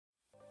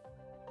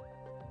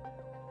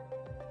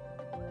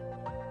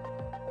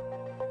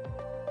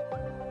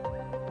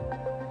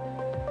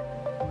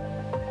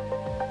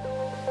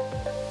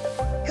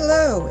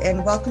Hello,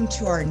 and welcome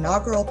to our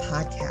inaugural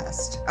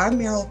podcast. I'm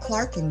Meryl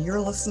Clark, and you're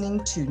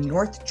listening to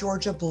North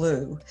Georgia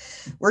Blue.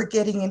 We're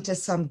getting into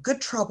some good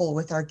trouble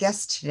with our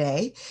guest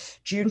today,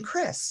 June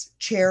Criss,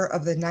 chair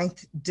of the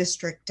 9th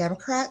District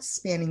Democrats,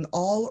 spanning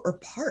all or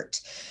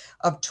part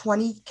of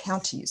 20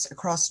 counties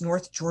across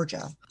North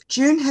Georgia.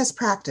 June has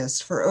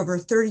practiced for over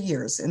 30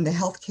 years in the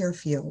healthcare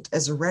field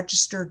as a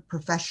registered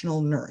professional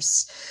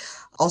nurse.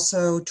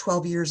 Also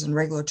 12 years in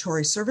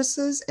regulatory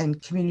services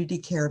and community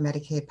care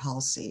Medicaid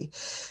policy.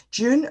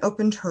 June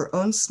opened her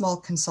own small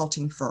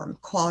consulting firm,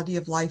 Quality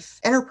of Life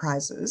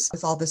Enterprises,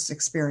 with all this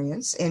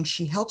experience, and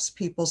she helps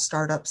people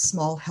start up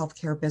small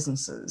healthcare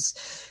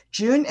businesses.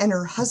 June and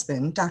her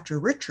husband, Dr.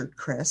 Richard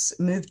Criss,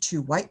 moved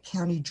to White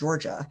County,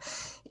 Georgia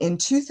in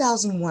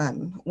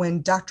 2001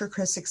 when Dr.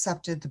 Criss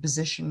accepted the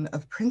position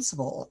of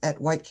principal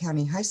at White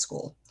County High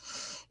School.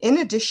 In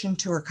addition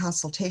to her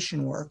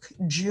consultation work,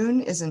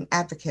 June is an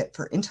advocate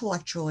for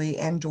intellectually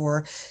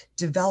and/or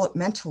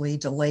developmentally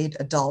delayed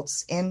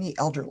adults and the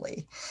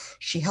elderly.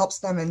 She helps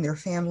them and their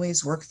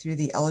families work through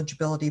the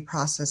eligibility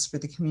process for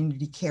the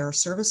community care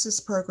services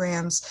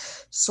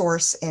programs,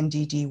 SOURCE, and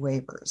DD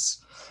waivers.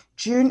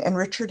 June and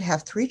Richard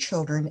have 3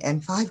 children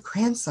and 5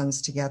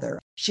 grandsons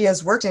together. She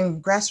has worked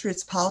in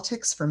grassroots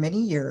politics for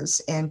many years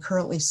and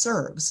currently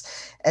serves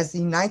as the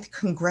 9th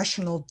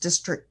Congressional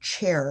District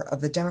Chair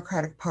of the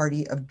Democratic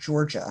Party of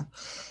Georgia,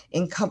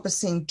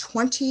 encompassing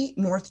 20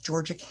 North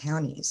Georgia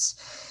counties.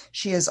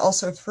 She is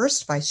also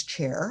first vice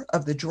chair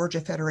of the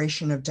Georgia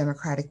Federation of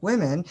Democratic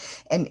Women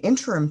and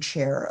interim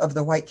chair of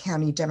the White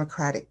County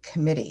Democratic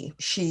Committee.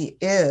 She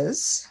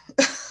is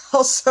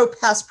also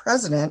past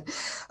president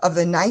of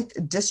the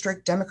 9th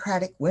District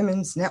Democratic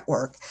Women's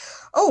Network.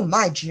 Oh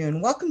my, June,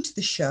 welcome to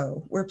the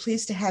show. We're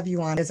pleased to have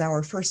you on as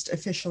our first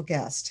official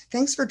guest.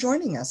 Thanks for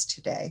joining us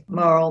today.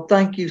 Meryl,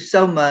 thank you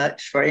so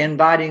much for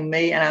inviting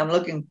me, and I'm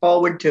looking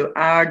forward to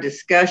our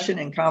discussion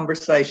and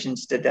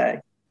conversations today.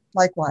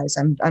 Likewise,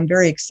 I'm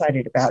very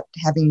excited about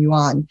having you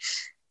on.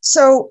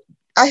 So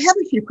I have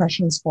a few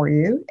questions for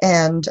you,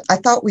 and I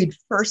thought we'd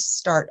first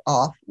start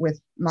off with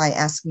my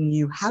asking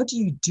you, how do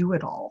you do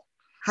it all?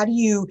 How do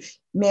you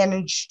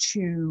manage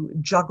to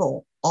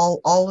juggle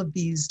all of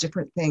these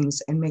different things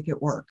and make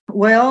it work?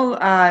 Well,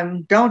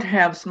 I don't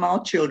have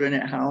small children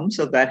at home,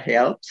 so that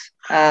helps.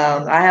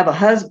 I have a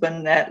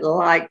husband that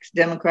likes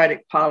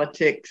Democratic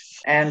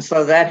politics, and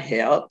so that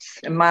helps.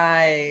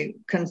 My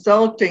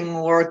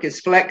consulting work is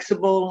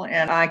flexible,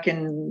 and I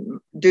can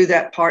do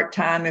that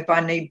part-time if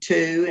I need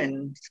to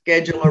and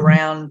schedule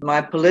around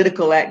my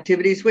political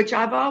activities, which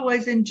I've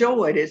always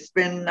enjoyed. It's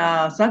been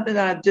something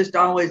that I've just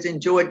always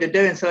enjoyed to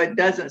do, and so it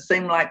doesn't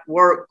seem like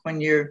work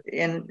when you're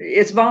in.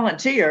 It's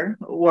volunteer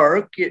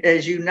work,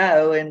 as you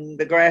know, and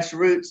the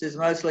grassroots is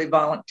mostly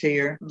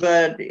volunteer,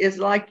 but it's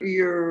like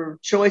your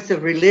choice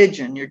of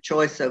religion, your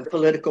choice of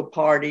political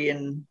party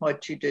and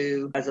what you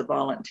do as a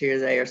volunteer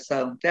there.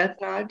 So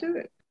that's how I do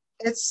it.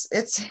 It's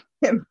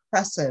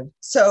impressive.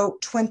 So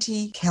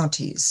 20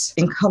 counties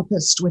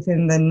encompassed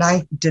within the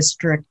 9th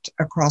district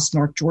across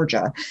North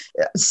Georgia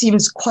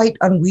seems quite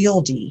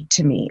unwieldy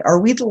to me.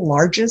 Are we the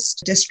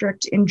largest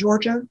district in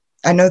Georgia?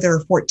 I know there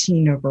are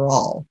 14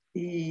 overall.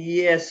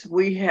 Yes,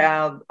 we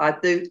have. I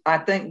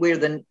think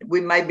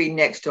we may be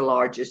next to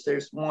largest.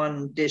 There's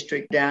one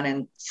district down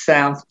in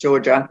South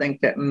Georgia, I think,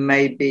 that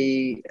may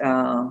be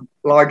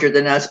larger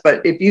than us.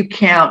 But if you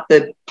count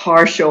the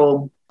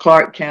partial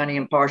Clark County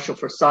and partial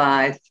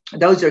Forsyth,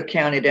 those are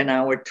counted in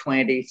our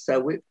 20.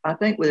 So I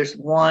think there's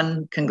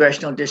one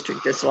congressional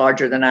district that's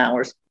larger than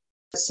ours.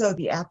 So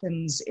the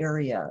Athens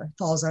area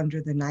falls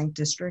under the 9th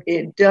district?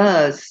 It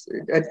does.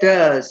 It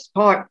does.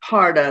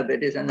 Part of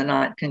it is in the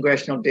 9th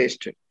congressional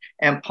district,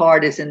 and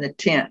part is in the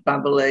 10th, I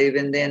believe.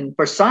 And then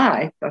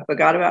Forsyth, I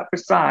forgot about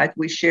Forsyth.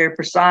 We share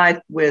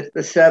Forsyth with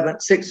the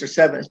 6th or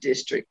 7th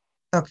district.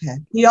 Okay.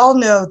 We all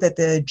know that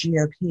the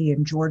GOP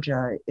in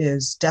Georgia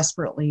is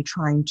desperately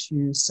trying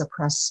to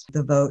suppress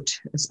the vote,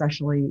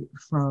 especially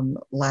from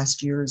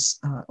last year's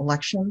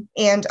election.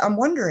 And I'm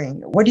wondering,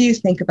 what do you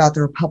think about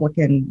the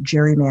Republican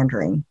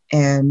gerrymandering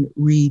and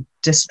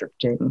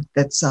redistricting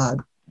that's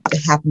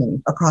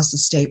happening across the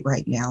state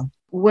right now?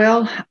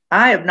 Well,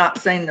 I have not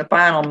seen the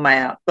final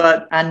map,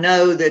 but I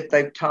know that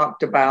they've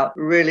talked about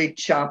really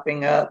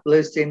chopping up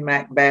Lucy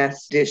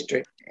McBath's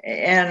district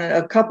and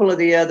a couple of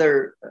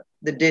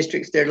the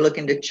districts they're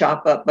looking to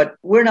chop up, but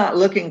we're not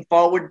looking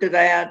forward to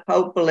that.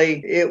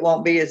 Hopefully it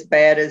won't be as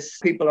bad as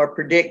people are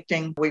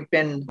predicting. We've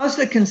been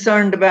mostly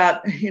concerned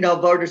about,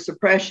 voter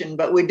suppression,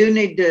 but we do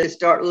need to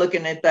start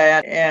looking at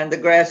that, and the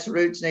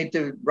grassroots need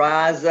to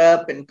rise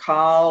up and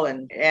call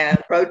and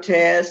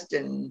protest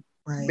and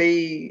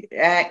be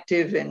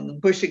active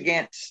and push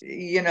against,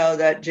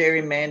 that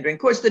gerrymandering. Of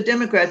course, the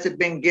Democrats have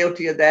been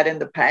guilty of that in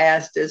the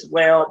past as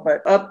well.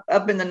 But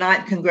up in the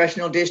 9th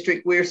congressional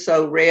district, we're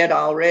so red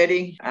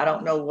already. I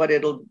don't know what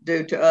it'll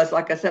do to us.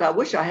 Like I said, I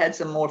wish I had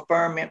some more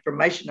firm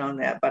information on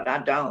that, but I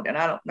don't. And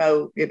I don't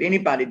know if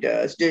anybody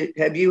does.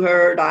 Have you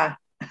heard?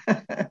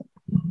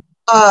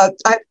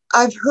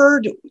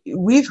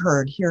 We've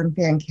heard here in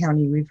Van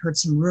County, we've heard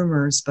some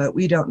rumors, but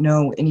we don't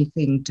know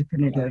anything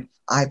definitive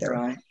either.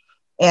 Right.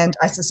 And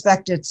I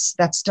suspect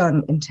that's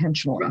done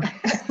intentionally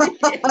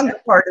on the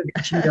part of the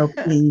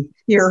GOP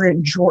here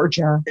in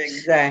Georgia.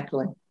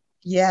 Exactly.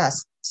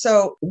 Yes.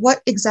 So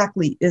what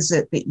exactly is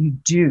it that you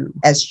do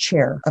as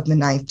chair of the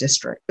 9th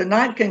District? The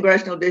 9th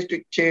Congressional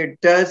District Chair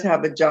does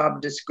have a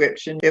job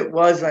description. It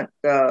wasn't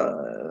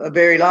a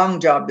very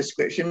long job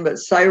description, but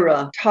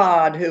Sarah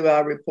Todd, who I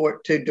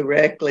report to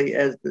directly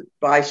as the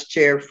Vice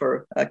Chair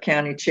for a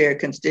County Chair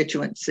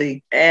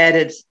constituency,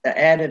 added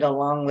a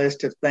long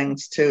list of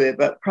things to it.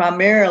 But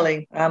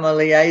primarily, I'm a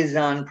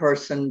liaison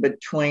person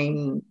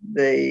between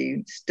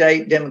the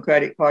state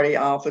Democratic Party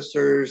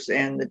officers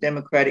and the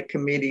Democratic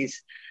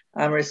committees.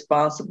 I'm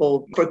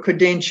responsible for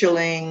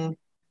credentialing,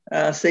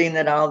 seeing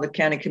that all the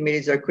county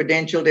committees are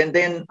credentialed. And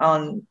then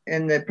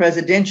in the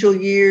presidential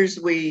years,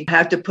 we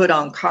have to put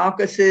on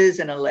caucuses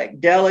and elect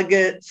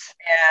delegates.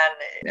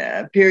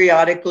 And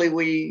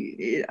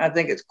periodically, I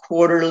think it's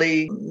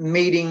quarterly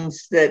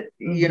meetings that,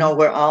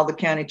 where all the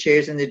county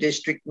chairs in the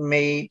district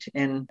meet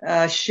and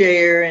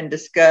share and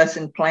discuss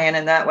and plan.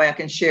 And that way I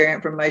can share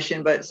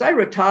information. But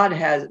Sarah Todd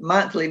has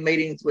monthly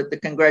meetings with the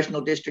congressional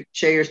district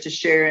chairs to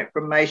share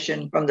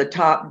information from the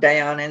top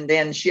down. And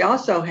then she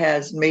also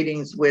has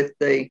meetings with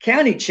the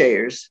county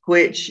chairs,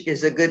 which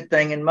is a good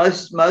thing. And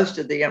most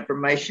of the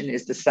information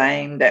is the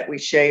same that we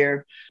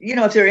share.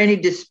 If there are any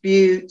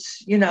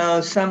disputes,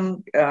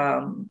 some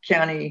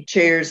county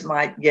chairs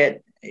might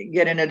get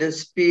in a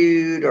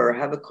dispute or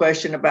have a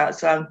question about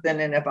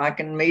something. And if I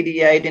can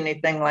mediate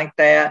anything like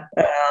that,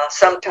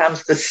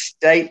 sometimes the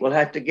state will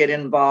have to get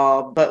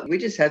involved, but we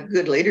just have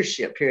good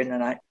leadership here in the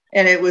night.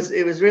 And it was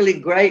really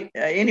great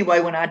anyway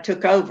when I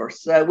took over.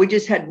 So we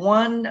just had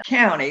one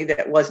county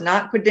that was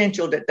not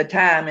credentialed at the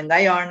time, and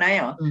they are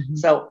now. Mm-hmm.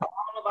 So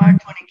all of our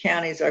 20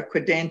 counties are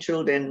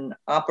credentialed and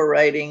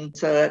operating.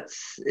 So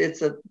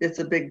it's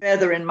a big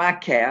feather in my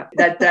cap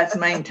that's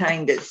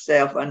maintained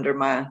itself under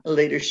my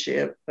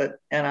leadership.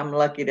 And I'm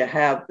lucky to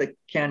have the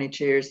county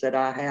chairs that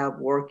I have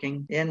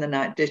working in the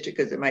 9th District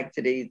because it makes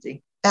it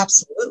easy.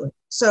 Absolutely.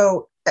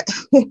 So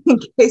in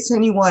case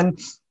anyone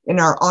in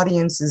our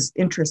audience is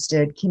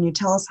interested, can you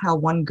tell us how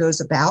one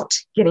goes about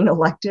getting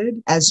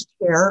elected as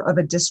chair of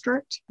a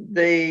district?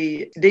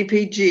 The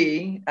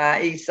DPG,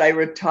 i.e.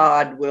 Sarah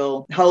Todd,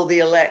 will hold the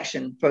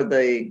election for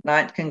the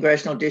 9th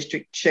Congressional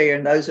District Chair,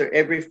 and those are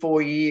every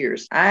 4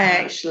 years. I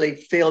actually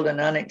filled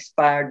an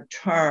unexpired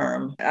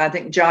term. I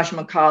think Josh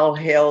McCall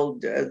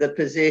held the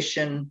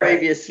position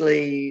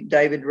previously,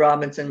 David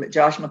Robinson, but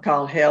Josh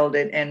McCall held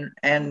it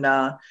and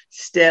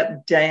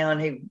stepped down.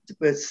 He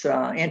was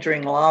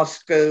entering law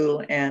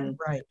school, and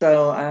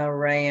so I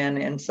ran.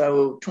 And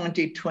so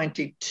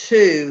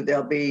 2022,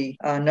 there'll be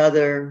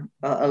another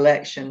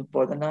election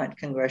for the 9th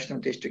Congressional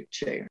District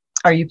Chair.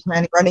 Are you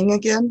planning running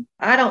again?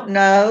 I don't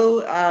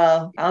know.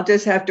 I'll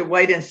just have to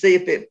wait and see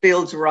if it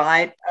feels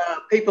right.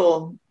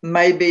 People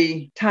may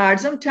be tired.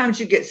 Sometimes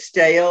you get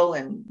stale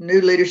and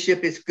new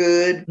leadership is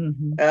good.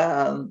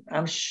 Mm-hmm.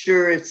 I'm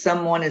sure if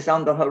someone is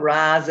on the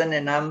horizon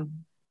and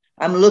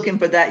I'm looking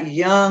for that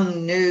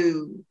young,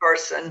 new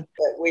person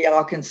that we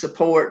all can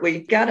support.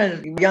 We've got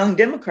a young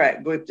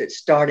Democrat group that's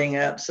starting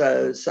up,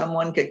 so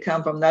someone could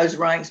come from those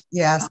ranks.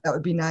 Yes, that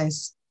would be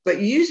nice.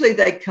 But usually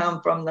they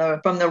come from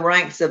the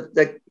ranks of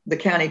the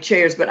county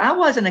chairs. But I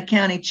wasn't a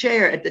county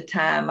chair at the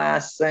time I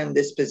assumed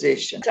this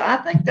position. So I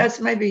think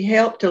that's maybe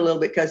helped a little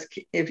bit, because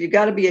if you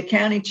got to be a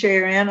county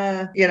chair and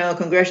a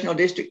congressional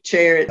district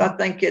chair, I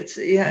think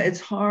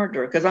it's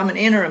harder, because I'm an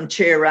interim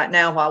chair right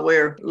now while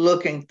we're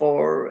looking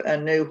for a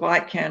new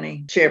White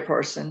County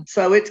chairperson.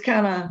 So it's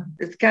kind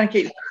of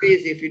keeps you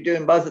busy if you're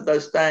doing both of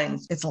those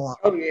things. It's a lot.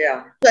 Oh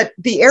yeah. But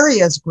the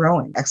area is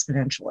growing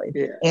exponentially.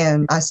 Yeah.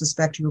 And I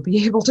suspect you'll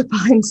be able to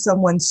find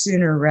someone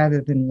sooner rather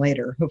than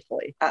later,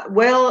 hopefully.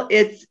 Well,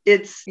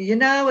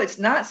 it's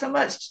not so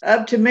much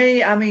up to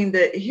me. I mean,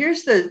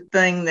 here's the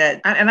thing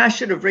and I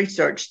should have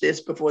researched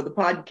this before the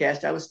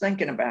podcast. I was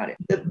thinking about it.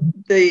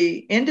 The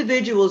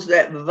individuals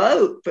that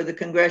vote for the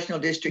congressional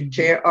district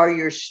chair are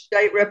your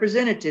state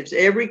representatives.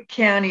 Every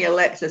county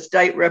elects a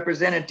state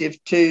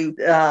representative to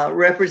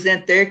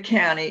represent their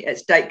county at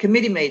state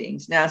committee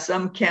meetings. Now,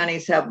 some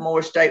counties have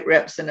more state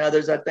reps than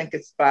others. I think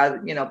it's by,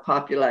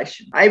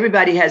 population.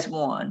 Everybody has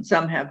one.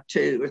 Some have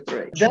 2 or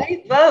 3.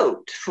 They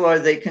vote for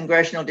the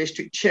congressional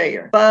district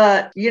chair.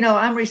 But,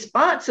 I'm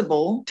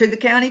responsible to the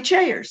county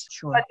chairs.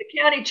 Sure. But the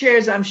county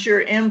chairs, I'm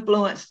sure,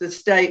 influence the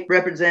state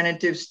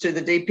representatives to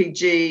the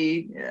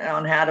DPG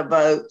on how to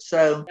vote.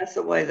 So that's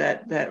the way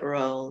that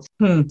rolls.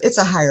 It's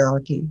a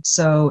hierarchy.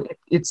 So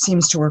it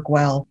seems to work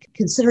well,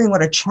 considering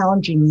what a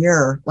challenging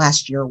year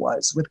last year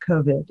was with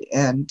COVID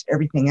and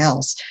everything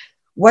else.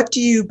 What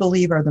do you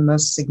believe are the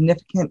most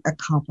significant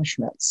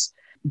accomplishments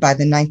by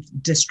the Ninth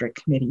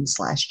District committees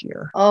last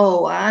year?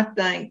 Oh, I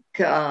think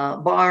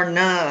bar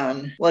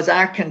none was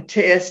our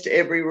contest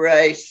every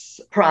race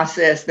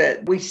process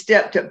that we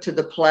stepped up to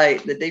the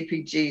plate. The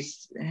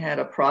DPGs had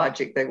a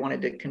project they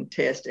wanted to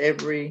contest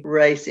every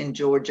race in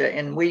Georgia,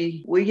 and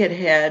we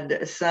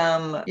had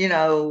some,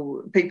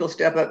 people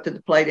step up to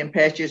the plate in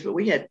past years, but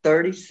we had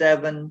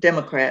 37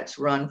 Democrats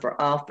run for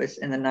office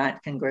in the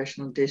 9th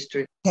Congressional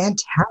District.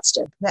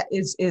 Fantastic. That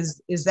is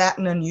that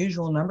an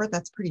unusual number?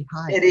 That's pretty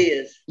high. It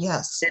is.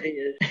 Yes. It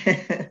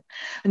is.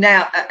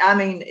 Now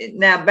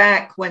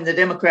back when the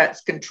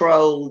Democrats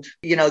controlled,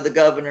 the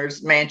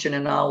governor's mansion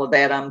and all of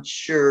that, I'm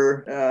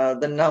sure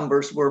the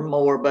numbers were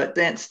more, but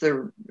since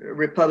the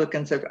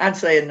Republicans have, I'd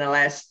say in the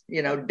last,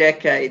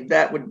 decade,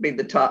 that would be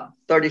the top.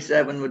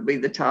 37 would be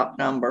the top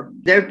number.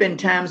 There have been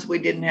times we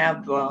didn't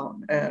have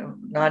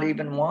not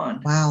even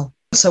one. Wow.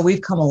 So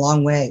we've come a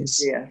long ways.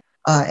 Yeah.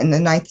 And the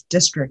 9th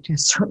District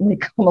has certainly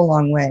come a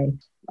long way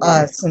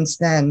since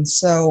then.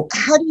 So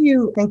how do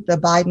you think the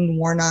Biden,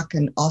 Warnock,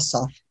 and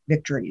Ossoff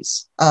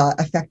victories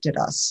affected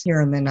us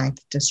here in the 9th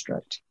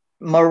District?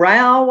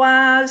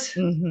 Morale-wise,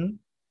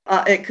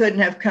 it couldn't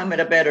have come at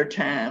a better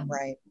time.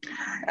 Right.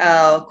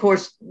 Of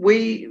course,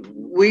 we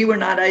were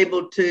not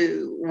able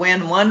to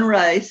win one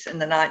race in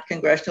the 9th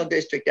Congressional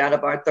District out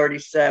of our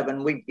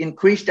 37. We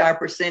increased our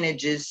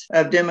percentages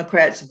of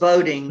Democrats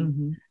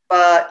voting.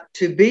 But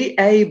to be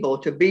able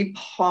to be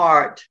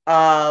part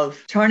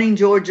of turning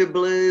Georgia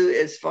blue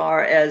as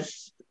far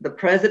as the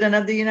president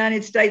of the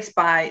United States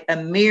by a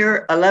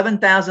mere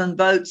 11,000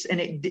 votes,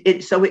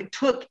 and so it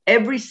took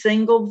every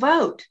single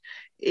vote,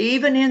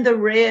 even in the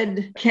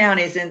red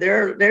counties, and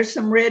there's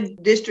some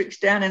red districts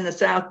down in the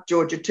South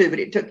Georgia too, but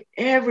it took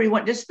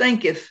everyone. Just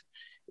think if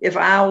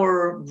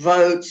our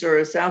votes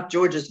or South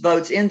Georgia's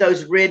votes in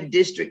those red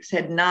districts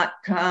had not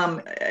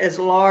come as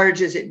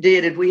large as it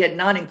did, if we had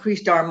not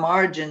increased our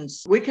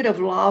margins, we could have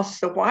lost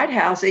the White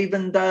House,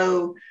 even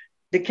though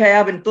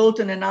DeKalb and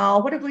Fulton and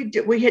all, what if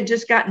we had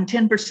just gotten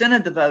 10%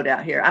 of the vote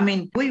out here? I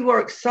mean, we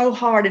worked so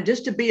hard, and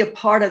just to be a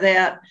part of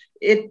that,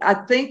 I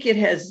think it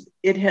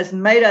has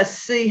made us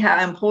see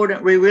how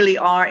important we really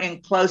are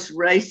in close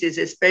races,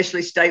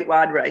 especially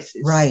statewide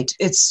races. Right.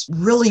 It's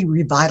really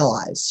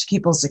revitalized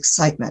people's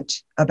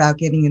excitement about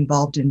getting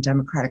involved in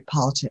Democratic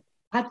politics.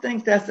 I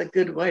think that's a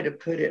good way to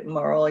put it,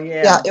 Merle.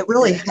 Yeah. Yeah, it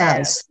really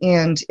has.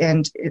 And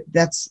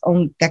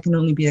that can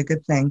only be a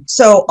good thing.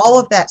 So all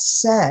of that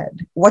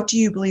said, what do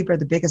you believe are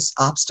the biggest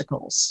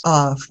obstacles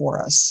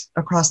for us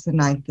across the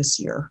 9th this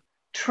year?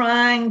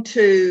 Trying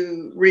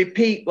to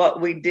repeat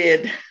what we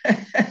did.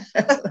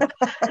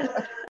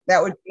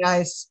 That would be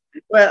nice.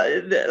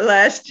 Well,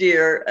 last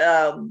year,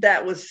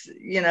 that was,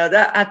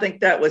 I think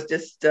that was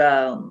just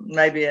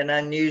maybe an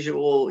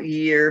unusual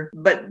year.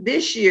 But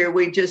this year,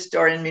 we just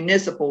are in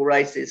municipal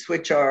races,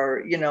 which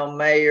are,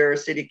 mayor,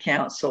 city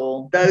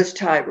council, those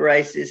type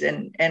races.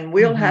 And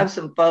we'll have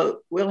some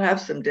vote. We'll have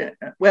some,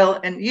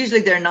 and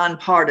usually they're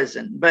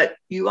nonpartisan, but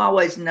you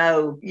always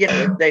know,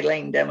 if they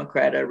lean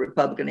Democrat or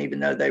Republican, even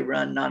though they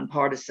run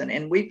nonpartisan.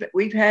 And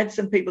we've had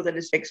some people that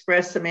have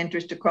expressed some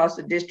interest across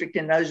the district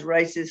in those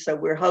races. So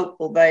we're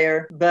hopeful there.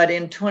 But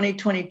in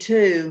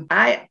 2022,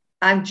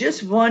 I'm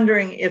just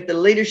wondering if the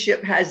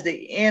leadership has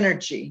the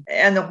energy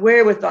and the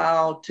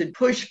wherewithal to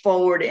push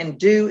forward and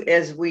do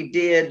as we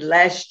did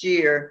last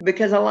year,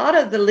 because a lot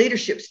of the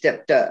leadership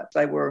stepped up.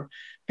 They were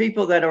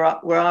people that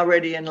were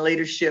already in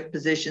leadership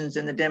positions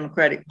in the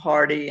Democratic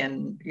Party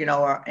and,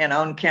 and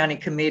on county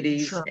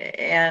committees. Sure.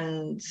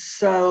 And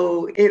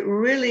so it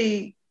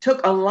really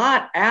took a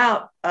lot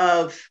out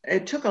of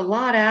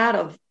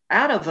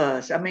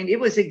us. I mean, it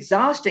was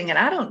exhausting. And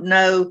I don't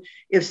know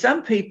if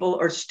some people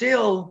are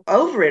still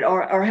over it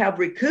or have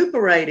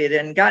recuperated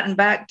and gotten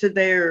back to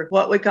their,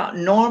 what we call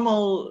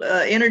normal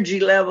energy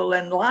level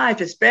in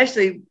life,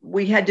 especially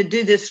we had to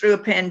do this through a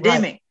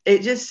pandemic. Right.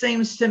 It just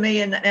seems to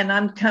me, and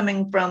I'm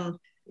coming from,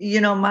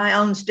 my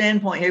own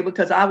standpoint here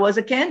because I was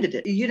a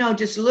candidate,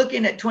 just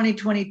looking at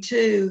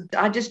 2022,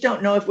 I just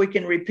don't know if we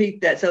can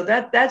repeat that. So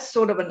that's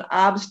sort of an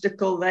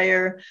obstacle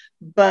there.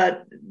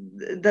 But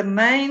the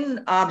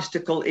main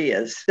obstacle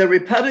is the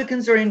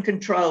Republicans are in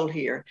control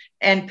here,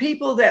 and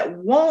people that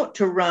want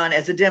to run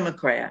as a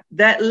Democrat,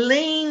 that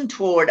lean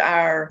toward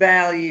our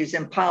values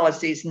and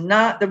policies,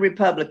 not the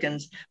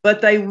Republicans,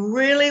 but they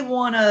really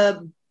want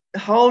to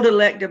hold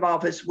elective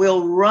office,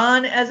 will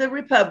run as a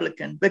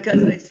Republican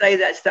because they say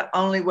that's the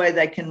only way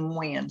they can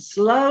win.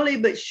 Slowly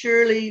but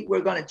surely,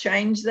 we're going to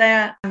change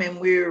that. I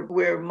mean,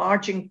 we're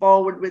marching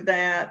forward with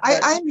that.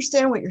 I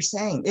understand what you're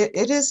saying.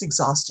 It is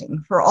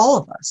exhausting for all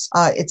of us.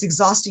 It's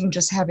exhausting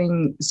just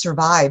having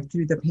survived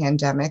through the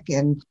pandemic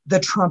and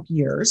the Trump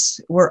years,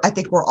 where I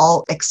think we're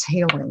all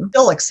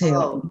still exhaling.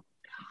 Oh.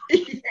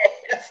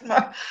 Yes,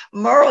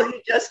 Merle,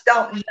 you just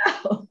don't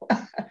know.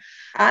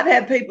 I've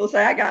had people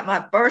say I got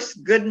my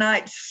first good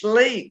night's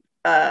sleep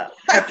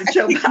after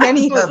Joe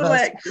Biden was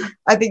elected.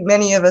 I think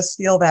many of us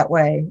feel that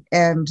way,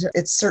 and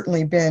it's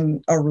certainly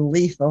been a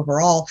relief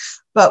overall.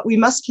 But we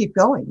must keep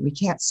going. We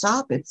can't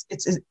stop.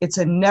 It's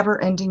a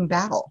never-ending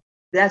battle.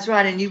 That's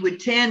right. And you would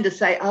tend to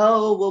say,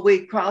 oh, well,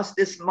 we crossed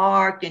this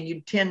mark, and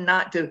you tend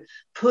not to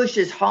push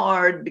as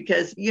hard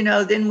because,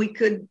 then we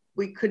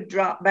could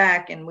drop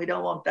back, and we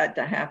don't want that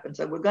to happen.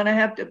 So we're going to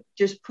have to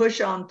just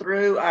push on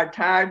through our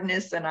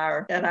tiredness and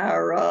our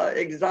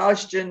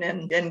exhaustion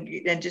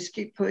and just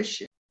keep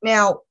pushing.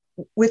 Now,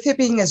 with it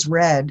being as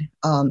red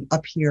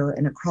up here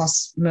and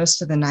across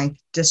most of the 9th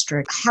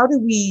District, how do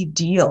we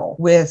deal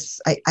with,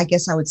 I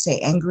guess I would say,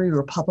 angry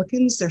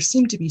Republicans? There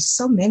seem to be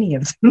so many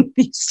of them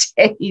these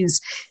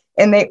days,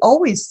 and they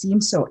always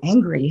seem so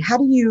angry. How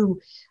do you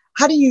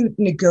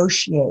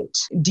negotiate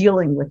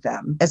dealing with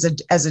them as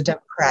a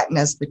Democrat and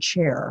as the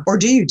chair, or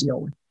do you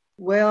deal with them?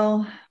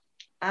 Well,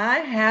 I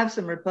have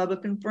some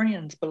Republican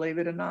friends, believe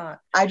it or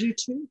not. I do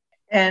too.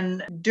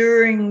 And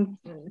during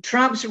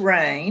Trump's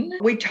reign,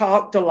 we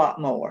talked a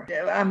lot more.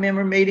 I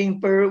remember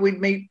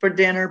we'd meet for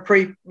dinner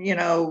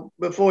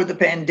before the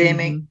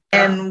pandemic. Mm-hmm.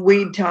 And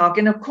we'd talk.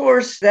 And of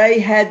course, they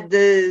had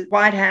the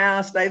White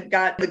House, they've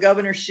got the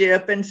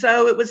governorship. And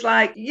so it was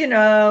like,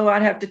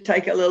 I'd have to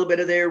take a little bit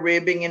of their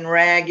ribbing and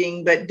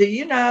ragging. But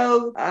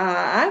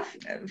I've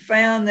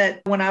found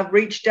that when I've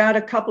reached out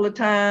a couple of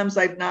times,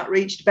 they've not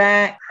reached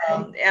back.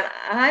 And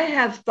I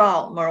have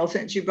thought, Merle,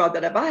 since you brought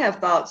that up, I have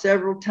thought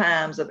several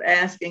times of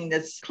asking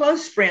this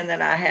close friend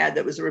that I had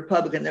that was a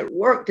Republican that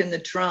worked in the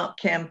Trump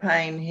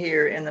campaign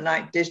here in the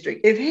 9th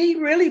District, if he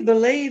really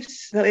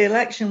believes the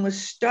election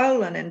was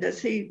stolen, and does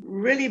he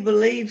really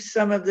believe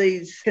some of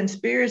these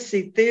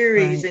conspiracy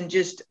theories? Right. And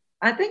just,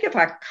 I think if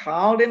I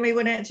called him, he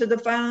would answer the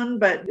phone,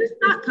 but just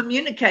not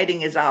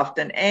communicating as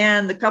often.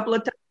 And the couple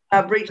of times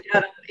I've reached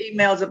out on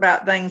emails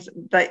about things,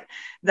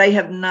 they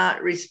have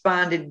not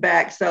responded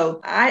back. So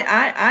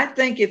I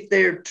think if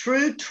they're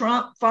true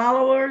Trump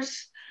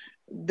followers,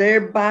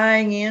 they're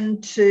buying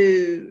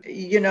into,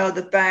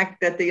 the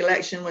fact that the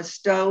election was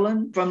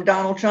stolen from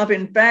Donald Trump.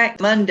 In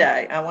fact,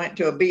 Monday, I went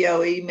to a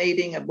BOE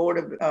meeting, a Board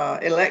of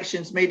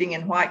Elections meeting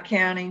in White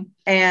County,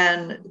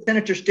 and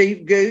Senator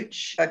Steve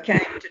Gooch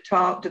came to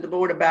talk to the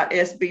board about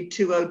SB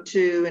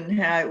 202 and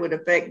how it would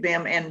affect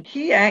them. And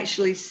he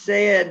actually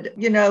said,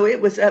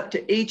 it was up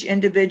to each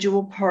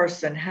individual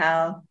person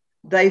how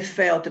they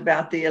felt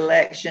about the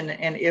election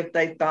and if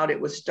they thought it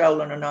was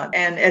stolen or not.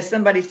 And as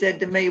somebody said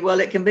to me,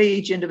 well, it can be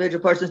each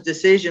individual person's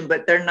decision,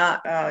 but they're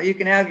not, you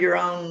can have your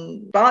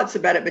own thoughts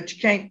about it, but you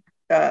can't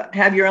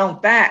have your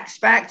own facts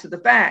of the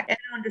fact. And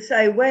on to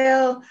say,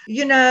 well,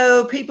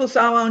 people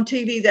saw on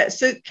TV that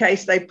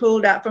suitcase they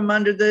pulled out from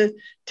under the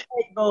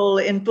table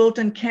in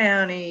Fulton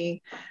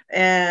County.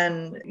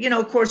 And,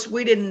 of course,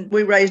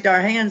 we raised our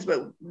hands,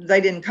 but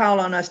they didn't call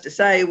on us to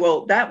say,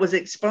 well, that was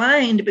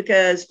explained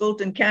because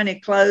Fulton County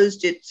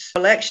closed its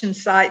election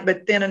site,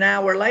 but then an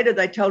hour later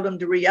they told them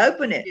to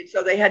reopen it.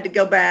 So they had to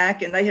go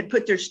back, and they had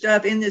put their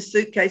stuff in this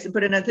suitcase and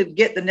put it in to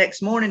get the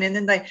next morning.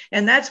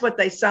 And that's what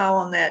they saw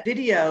on that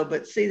video.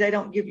 But see, they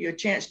don't give you a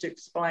chance to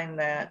explain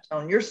that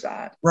on your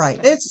side. Right.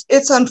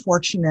 It's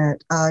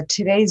unfortunate.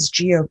 Today's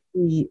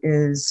GOP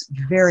is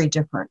very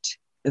different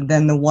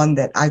than the one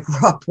that I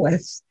grew up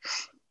with.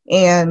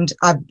 And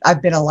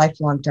I've been a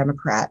lifelong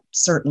Democrat,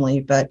 certainly,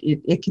 but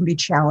it can be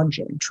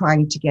challenging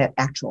trying to get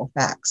actual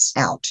facts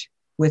out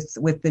with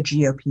the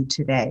GOP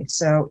today.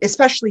 So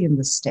especially in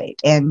the state.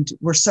 And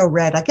we're so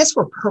red. I guess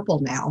we're purple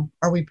now.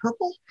 Are we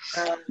purple?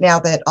 Now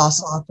that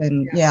Ossoff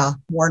and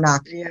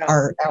Warnock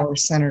are our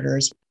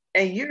senators.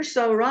 And you're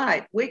so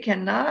right. We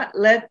cannot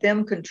let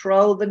them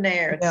control the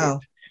narrative. No.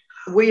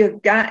 We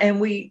have been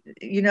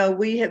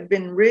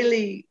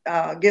really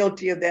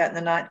guilty of that in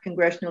the 9th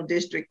Congressional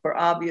District for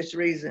obvious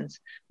reasons.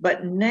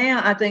 But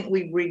now I think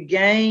we've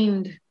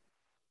regained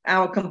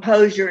our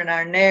composure and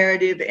our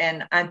narrative,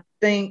 and I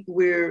think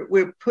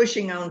we're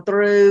pushing on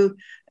through.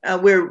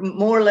 We're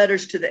more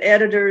letters to the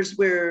editors.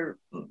 We're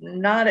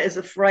not as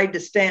afraid to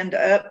stand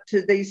up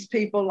to these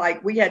people.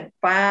 Like we had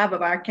 5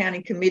 of our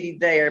county committee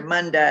there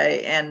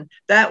Monday, and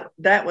that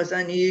was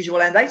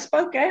unusual. And they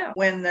spoke out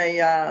when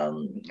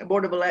the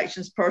Board of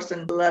Elections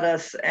person let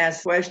us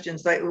ask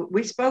questions.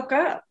 We spoke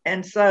up.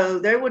 And so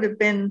there would have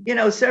been,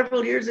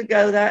 several years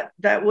ago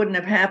that wouldn't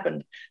have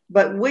happened.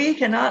 But we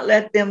cannot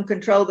let them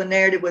control the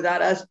narrative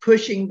without us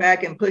pushing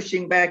back and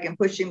pushing back and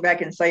pushing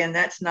back and saying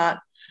that's not.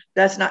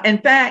 In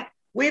fact,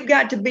 we've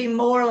got to be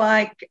more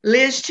like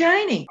Liz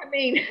Cheney. I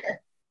mean,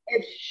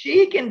 if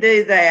she can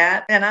do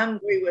that, and I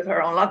agree with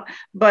her on a lot,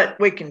 but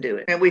we can do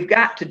it, and we've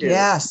got to do it.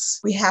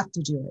 Yes, we have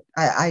to do it.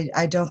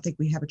 I don't think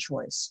we have a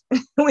choice.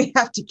 We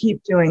have to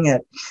keep doing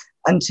it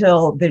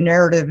until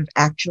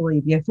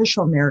the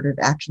official narrative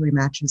actually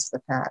matches the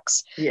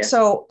facts. Yes.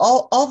 So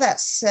all that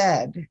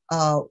said,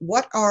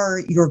 what are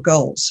your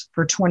goals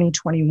for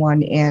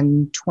 2021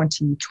 and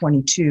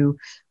 2022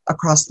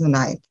 across the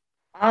 9th?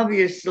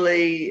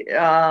 Obviously,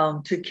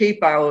 to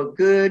keep our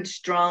good,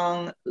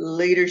 strong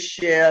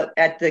leadership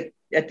at the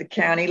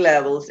county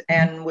levels,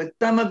 and with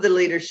some of the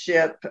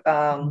leadership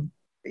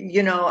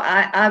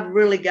I've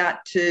really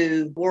got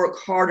to work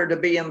harder to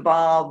be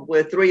involved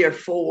with 3 or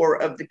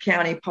 4 of the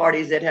county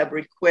parties that have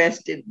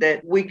requested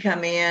that we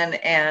come in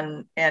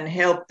and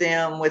help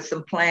them with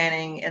some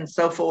planning and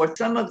so forth.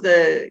 Some of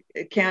the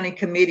county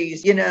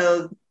committees,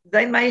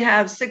 they may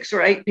have 6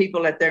 or 8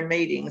 people at their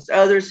meetings.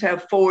 Others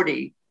have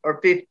 40 or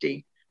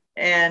 50.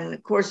 And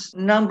of course,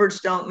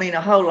 numbers don't mean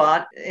a whole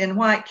lot. In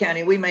White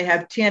County, we may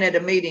have 10 at a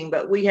meeting,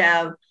 but we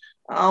have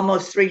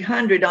almost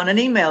 300 on an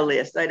email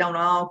list. They don't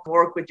all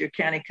work with your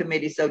county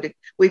committee. So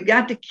we've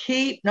got to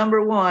keep,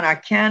 number one,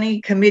 our county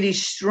committee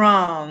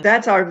strong.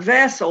 That's our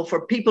vessel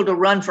for people to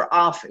run for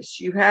office.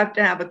 You have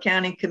to have a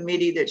county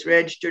committee that's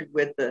registered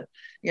with the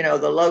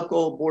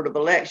local board of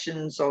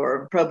elections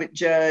or probate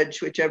judge,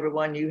 whichever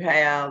one you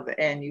have.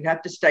 And you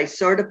have to stay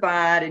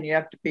certified, and you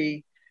have to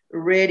be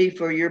ready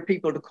for your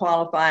people to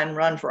qualify and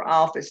run for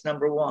office,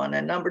 number one.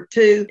 And number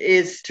two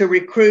is to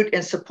recruit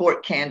and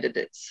support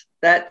candidates.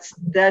 That's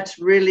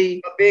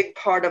really a big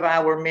part of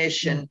our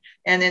mission.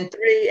 And then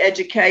 3,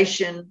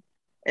 education,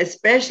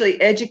 especially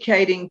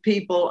educating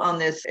people on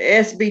this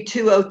SB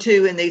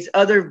 202 and these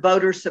other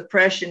voter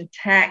suppression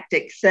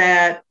tactics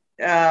that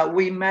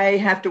we may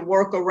have to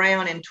work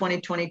around in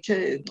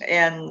 2022.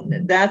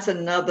 And that's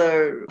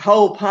another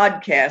whole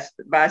podcast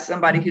by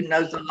somebody who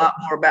knows a lot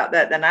more about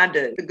that than I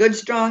do. The good,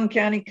 strong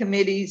county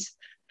committees,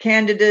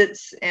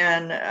 candidates,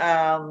 and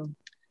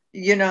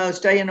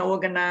staying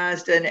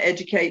organized and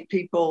educate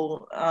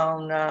people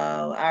on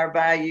our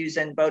values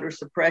and voter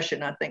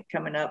suppression, I think,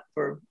 coming up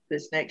for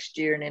this next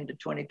year and into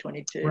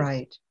 2022.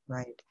 Right.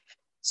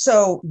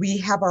 So we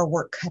have our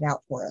work cut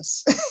out for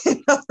us,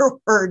 in other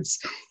words,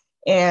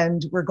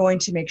 and we're going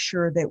to make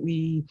sure that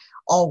we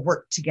all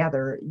work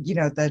together.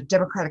 The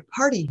Democratic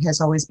Party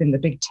has always been the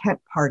big tent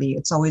party.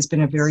 It's always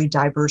been a very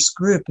diverse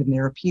group, and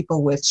there are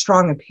people with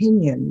strong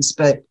opinions.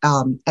 But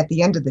at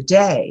the end of the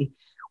day,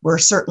 we're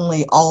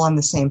certainly all on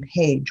the same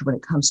page when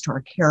it comes to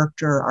our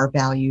character, our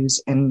values,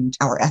 and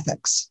our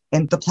ethics,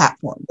 and the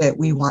platform that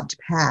we want to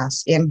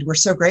pass. And we're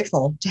so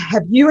grateful to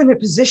have you in a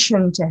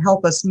position to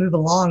help us move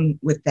along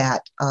with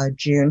that,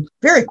 June.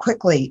 Very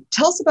quickly,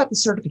 tell us about the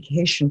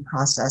certification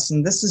process.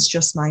 And this is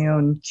just my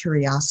own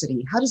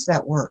curiosity. How does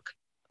that work?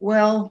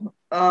 Well,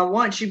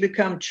 once you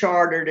become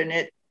chartered,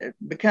 and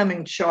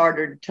becoming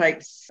chartered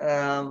takes,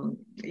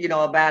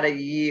 about a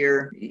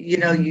year.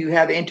 You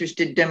have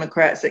interested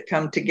Democrats that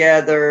come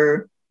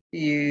together.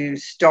 You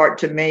start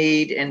to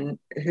meet, and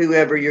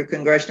whoever your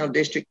congressional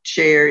district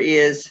chair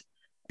is,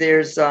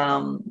 there's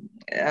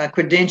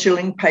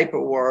credentialing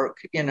paperwork.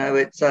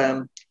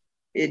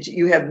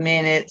 You have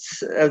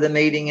minutes of the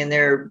meeting, and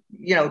there are,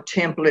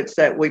 templates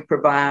that we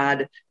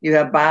provide. You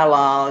have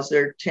bylaws,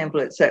 there are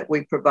templates that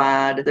we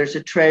provide. There's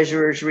a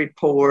treasurer's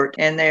report,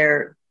 and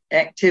there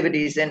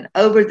activities. And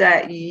over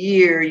that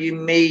year, you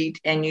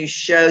meet and you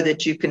show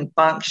that you can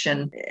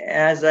function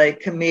as a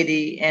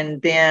committee.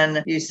 And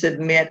then you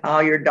submit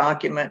all your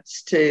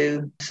documents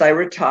to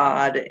Sarah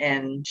Todd,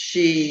 and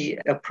she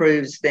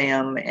approves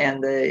them.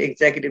 And the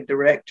executive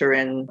director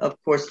and,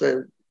 of course,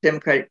 the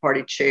Democratic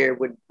Party chair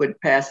would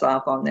pass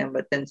off on them.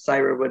 But then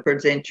Sarah would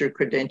present your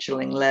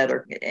credentialing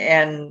letter.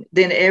 And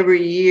then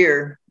every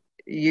year,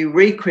 you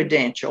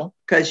re-credential,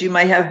 because you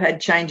may have had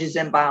changes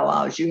in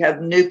bylaws. You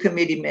have new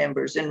committee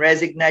members and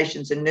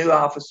resignations and new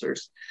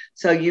officers.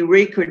 So you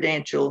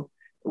re-credential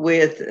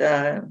with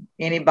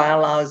any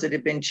bylaws that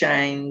have been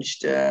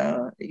changed,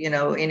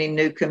 any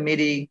new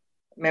committee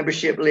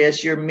membership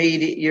list, your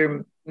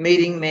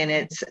meeting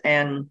minutes,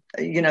 and,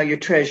 your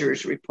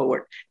treasurer's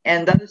report.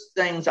 And those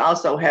things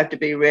also have to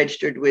be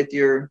registered with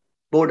your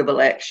board of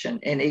election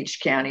in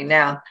each county.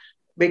 Now,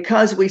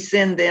 because we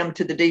send them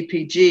to the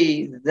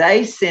DPG,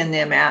 they send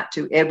them out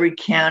to every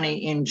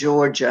county in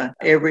Georgia,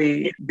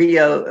 every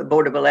BO,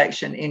 Board of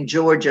Election in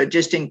Georgia,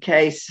 just in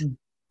case,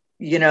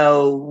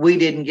 we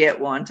didn't get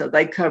one. So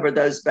they cover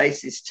those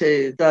bases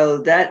too. So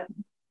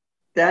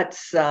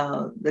that's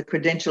the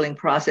credentialing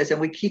process.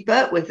 And we keep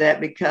up with that,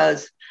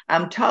 because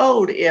I'm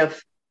told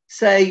if,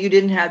 say, you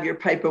didn't have your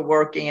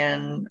paperwork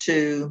in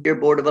to your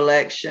Board of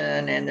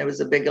Election, and there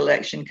was a big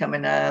election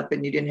coming up,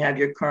 and you didn't have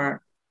your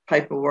current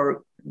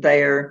paperwork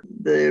there,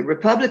 the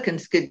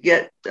Republicans could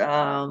get,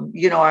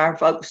 our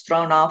folks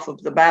thrown off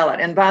of the ballot,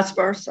 and vice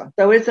versa.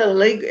 So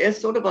it's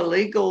sort of a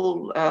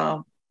legal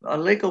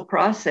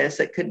process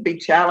that could be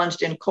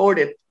challenged in court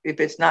if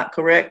it's not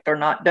correct or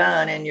not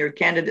done, and your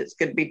candidates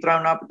could be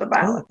thrown off of the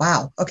ballot. Oh,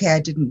 wow. Okay, I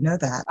didn't know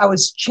that. I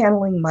was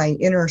channeling my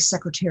inner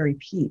Secretary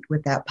Pete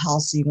with that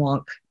policy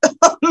wonk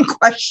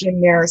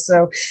question there.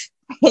 So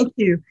thank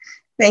you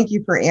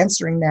for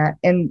answering that.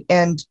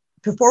 And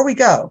before we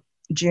go,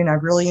 June, I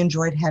really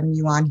enjoyed having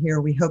you on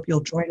here. We hope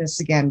you'll join us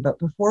again. But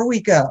before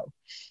we go,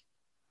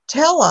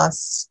 tell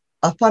us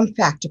a fun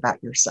fact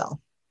about yourself,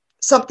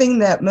 something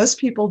that most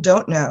people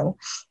don't know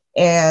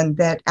and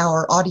that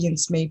our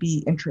audience may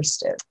be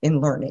interested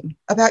in learning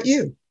about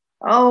you.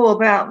 Oh,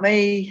 about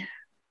me.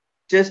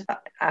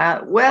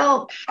 I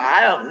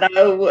don't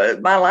know.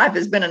 My life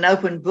has been an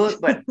open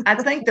book, but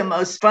I think the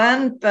most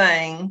fun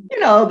thing,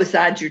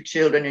 besides your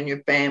children and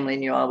your family,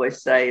 and you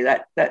always say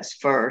that's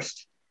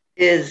first,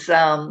 is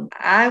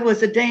I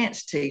was a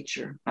dance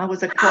teacher. I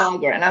was a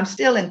clogger, and I'm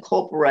still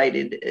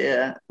incorporated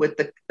with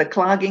the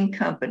clogging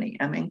company.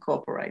 I'm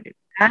incorporated.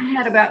 I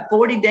had about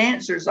 40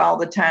 dancers all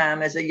the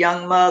time as a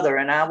young mother,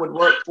 and I would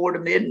work 4 to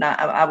midnight.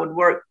 I would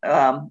work,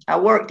 I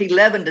worked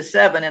 11 to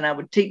 7, and I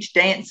would teach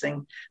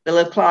dancing, the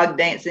little clog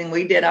dancing.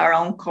 We did our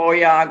own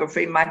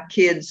choreography. My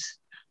kids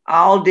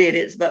all did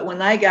it, but when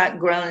they got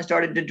grown and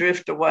started to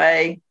drift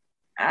away,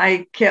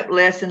 I kept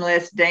less and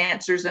less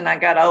dancers, and I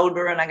got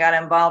older and I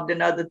got involved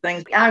in other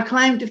things. Our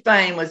claim to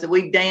fame was that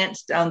we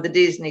danced on the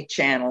Disney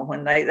Channel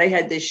when they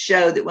had this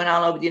show that went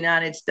all over the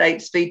United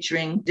States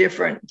featuring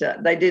different,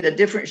 they did a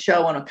different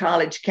show on a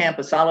college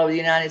campus all over the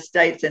United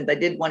States, and they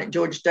did one at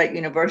Georgia State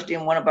University,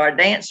 and one of our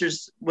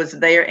dancers was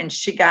there, and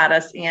she got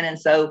us in, and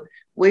so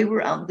we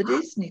were on the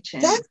Disney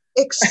Channel. That's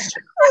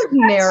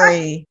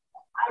extraordinary.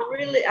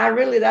 I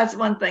really, that's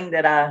one thing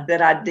that I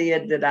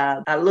did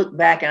that I look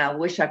back and I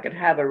wish I could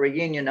have a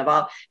reunion of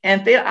all.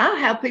 And I'll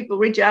have people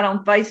reach out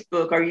on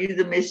Facebook. Are you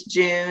the Miss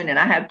June? And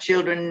I have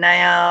children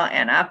now,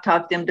 and I've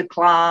taught them to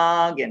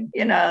clog, and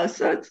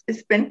so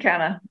it's been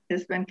kind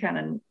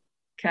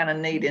of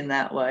neat in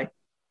that way.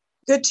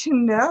 Good to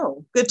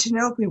know. Good to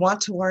know. If we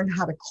want to learn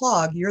how to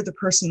clog, you're the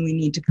person we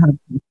need to come.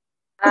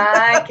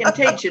 I can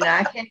teach you. Now,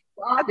 I can't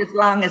clog as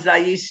long as I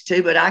used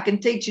to, but I can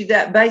teach you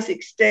that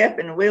basic step,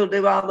 and we'll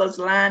do all those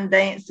line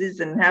dances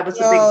and have us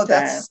a big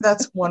time.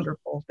 That's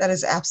wonderful. That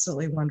is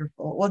absolutely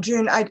wonderful. Well,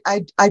 June,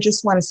 I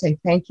just want to say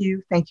thank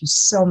you. Thank you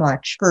so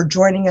much for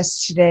joining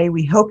us today.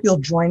 We hope you'll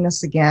join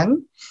us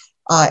again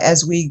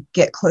as we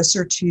get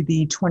closer to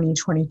the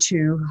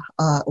 2022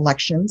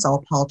 elections,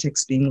 all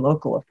politics being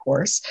local, of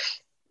course.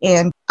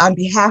 And on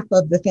behalf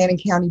of the Fannin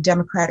County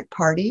Democratic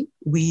Party,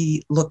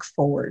 we look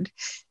forward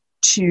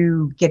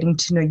to getting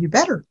to know you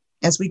better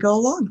as we go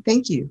along.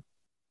 Thank you.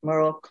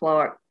 Merle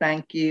Clark,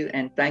 thank you.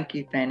 And thank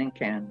you, Fannin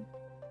County.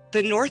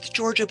 The North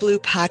Georgia Blue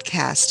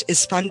podcast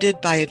is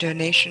funded by a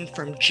donation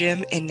from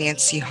Jim and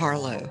Nancy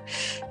Harlow.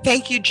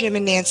 Thank you, Jim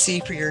and Nancy,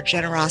 for your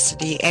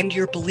generosity and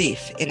your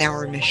belief in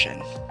our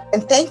mission.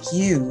 And thank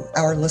you,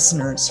 our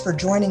listeners, for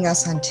joining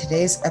us on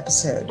today's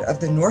episode of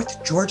the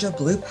North Georgia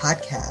Blue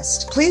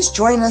podcast. Please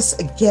join us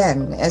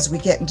again as we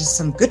get into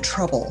some good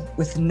trouble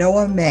with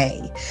Noah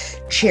May,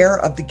 chair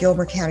of the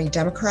Gilmer County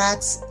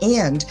Democrats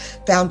and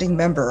founding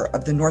member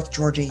of the North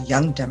Georgia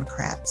Young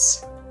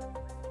Democrats.